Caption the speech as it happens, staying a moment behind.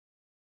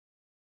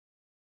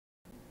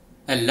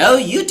Hello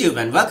YouTube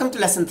and welcome to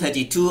lesson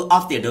 32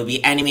 of the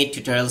Adobe Animate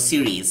tutorial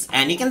series.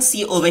 And you can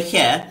see over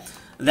here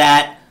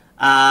that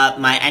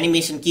my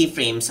animation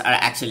keyframes are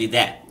actually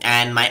there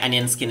and my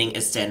onion skinning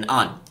is turned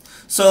on.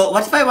 So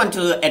what if I want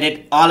to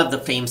edit all of the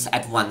frames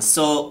at once?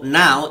 So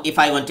now if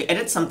I want to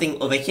edit something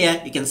over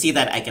here, you can see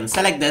that I can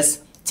select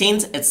this,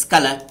 change its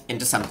color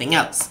into something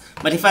else.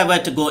 But if I were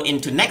to go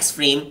into next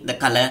frame, the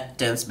color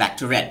turns back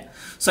to red.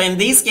 So in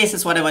these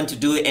cases, what I want to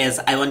do is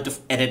I want to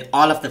edit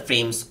all of the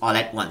frames all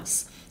at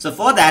once. So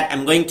for that,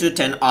 I'm going to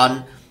turn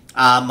on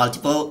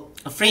multiple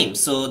frames.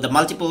 So the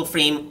multiple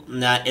frame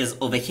is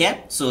over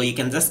here. So you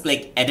can just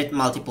click edit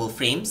multiple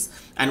frames.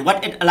 And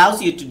what it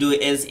allows you to do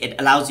is it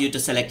allows you to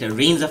select a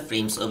range of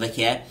frames over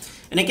here.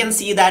 And you can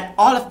see that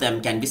all of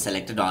them can be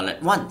selected all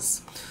at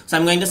once. So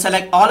I'm going to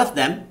select all of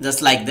them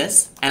just like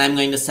this. And I'm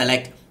going to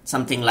select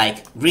something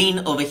like green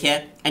over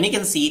here. And you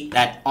can see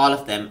that all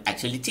of them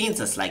actually change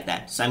just like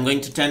that. So I'm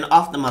going to turn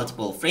off the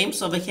multiple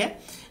frames over here.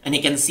 And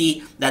you can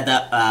see that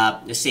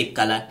the shape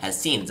color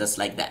has changed just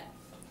like that.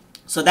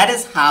 So that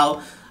is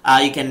how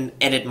you can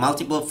edit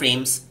multiple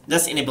frames.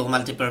 Just enable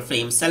multiple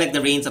frames, select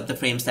the range of the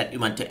frames that you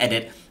want to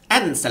edit,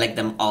 and select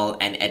them all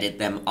and edit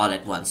them all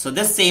at once. So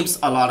this saves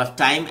a lot of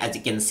time, as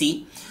you can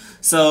see.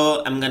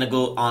 So I'm gonna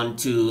go on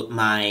to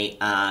my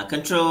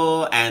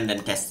control and then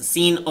test the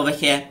scene over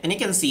here, and you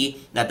can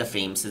see that the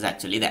frames is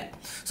actually there.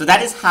 So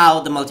that is how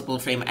the multiple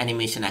frame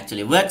animation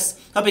actually works.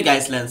 Hope you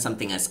guys learned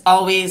something as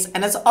always,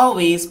 and as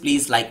always,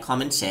 please like,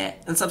 comment, share,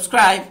 and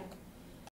subscribe.